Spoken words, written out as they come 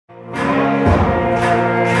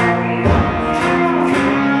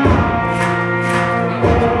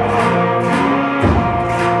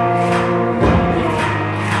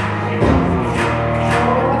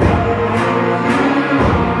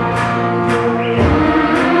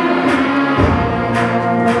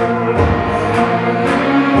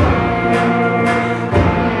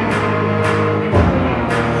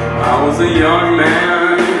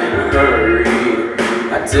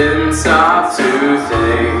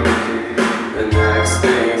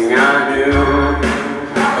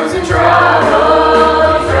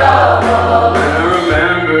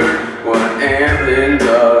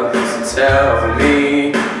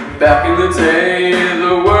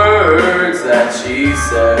that she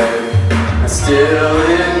said are still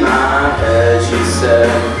in my head. She said,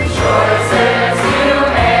 choices you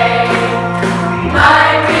make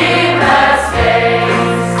might be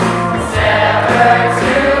mistakes. It's never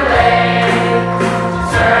too late to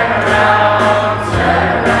turn around,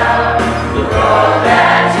 the road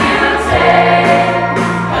that you take.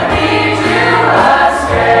 I lead you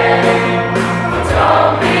astray, but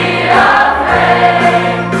don't be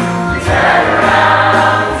afraid to turn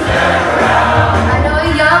around, I know a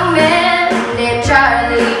young man named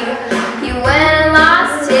Charlie. He went and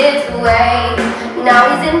lost his way. Now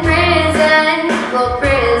he's in prison, well,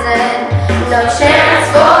 prison. No chance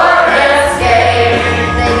for escape.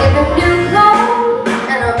 They give him new clothes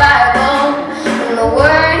and a Bible and the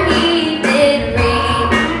word he did read.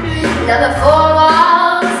 Now the four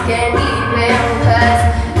walls can't keep him 'cause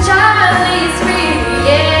Charlie's free,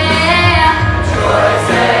 yeah.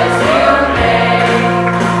 choices you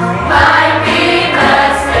make might be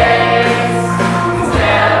mistakes. It's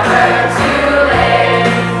never too late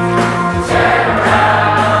to turn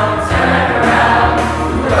around,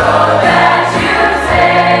 the road that you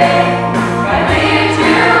take might lead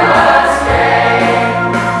you astray.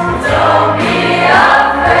 Don't be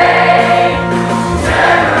afraid to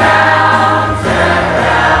turn around,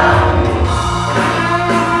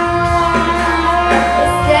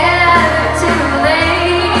 It's never too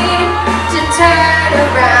late to turn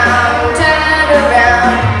around, turn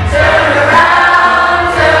around, turn around,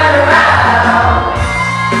 turn around.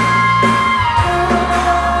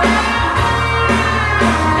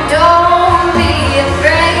 Don't be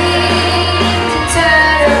afraid to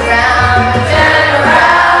turn around, turn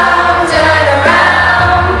around, turn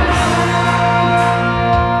around.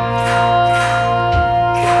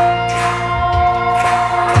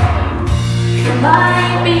 You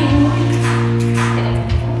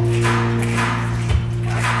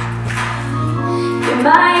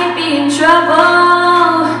might be in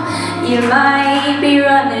trouble, you might be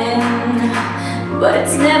running, but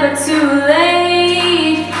it's never too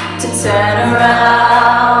late to turn around.